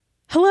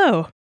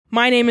Hello,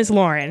 my name is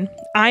Lauren.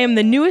 I am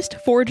the newest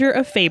Forger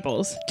of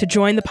Fables to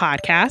join the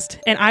podcast,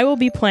 and I will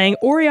be playing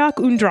Auriok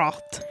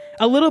Undroth.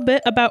 A little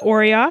bit about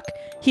Auriok.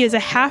 He is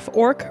a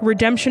half-orc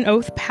Redemption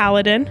Oath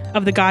paladin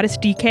of the goddess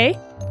DK.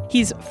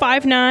 He's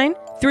 5'9",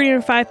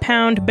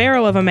 305-pound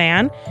barrel of a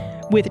man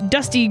with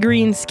dusty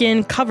green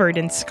skin covered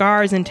in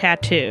scars and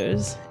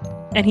tattoos.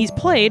 And he's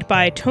played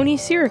by Tony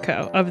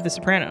Sirico of The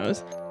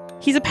Sopranos.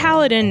 He's a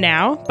paladin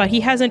now, but he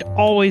hasn't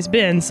always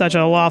been such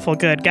a lawful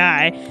good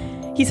guy.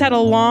 He's had a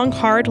long,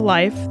 hard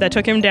life that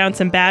took him down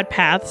some bad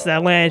paths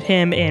that landed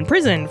him in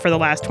prison for the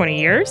last 20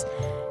 years.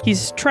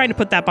 He's trying to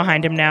put that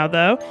behind him now,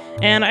 though,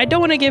 and I don't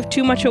want to give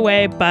too much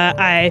away, but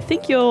I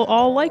think you'll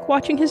all like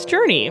watching his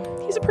journey.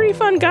 He's a pretty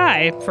fun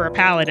guy for a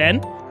paladin.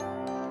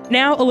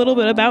 Now, a little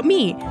bit about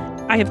me.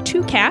 I have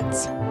 2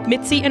 cats,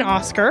 Mitzi and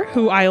Oscar,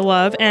 who I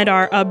love and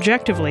are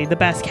objectively the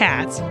best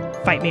cats.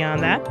 Fight me on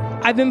that.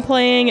 I've been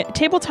playing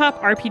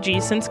tabletop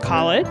RPG since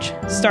college.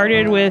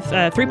 Started with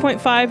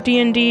 3.5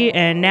 D&D,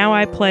 and now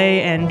I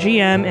play and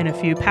GM in a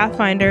few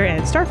Pathfinder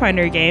and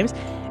Starfinder games,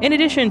 in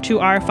addition to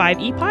our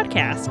 5e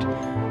podcast.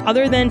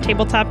 Other than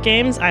tabletop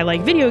games, I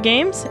like video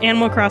games.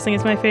 Animal Crossing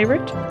is my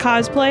favorite.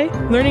 Cosplay,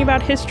 learning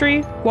about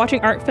history,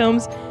 watching art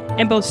films,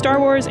 and both Star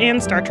Wars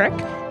and Star Trek.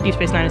 Deep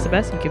Space Nine is the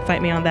best. You can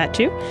fight me on that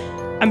too.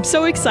 I'm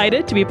so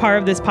excited to be part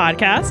of this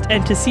podcast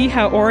and to see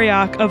how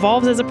Auriok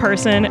evolves as a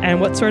person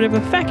and what sort of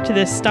effect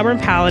this stubborn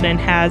paladin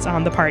has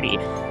on the party.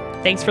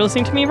 Thanks for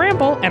listening to me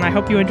ramble, and I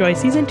hope you enjoy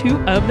Season 2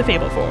 of The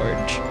Fable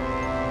Forge.